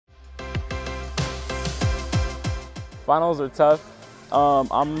Finals are tough.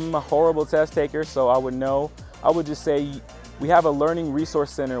 I'm a horrible test taker, so I would know. I would just say we have a learning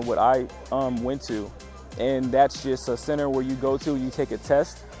resource center, what I went to, and that's just a center where you go to, you take a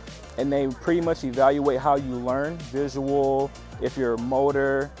test, and they pretty much evaluate how you learn, visual, if you're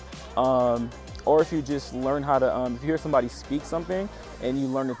motor, or if you just learn how to, if you hear somebody speak something and you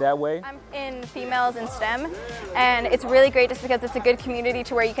learn it that way. I'm in females in STEM, and it's really great just because it's a good community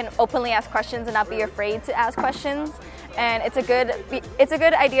to where you can openly ask questions and not be afraid to ask questions. And it's a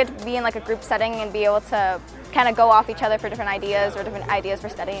good idea to be in like a group setting and be able to kind of go off each other for different ideas or different ideas for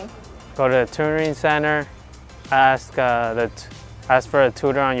studying. Go to the tutoring center, ask for a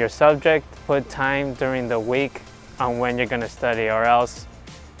tutor on your subject, put time during the week on when you're going to study, or else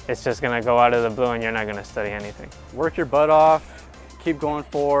it's just going to go out of the blue and you're not going to study anything. Work your butt off, keep going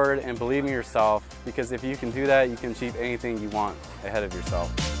forward, and believe in yourself, because if you can do that, you can achieve anything you want ahead of yourself.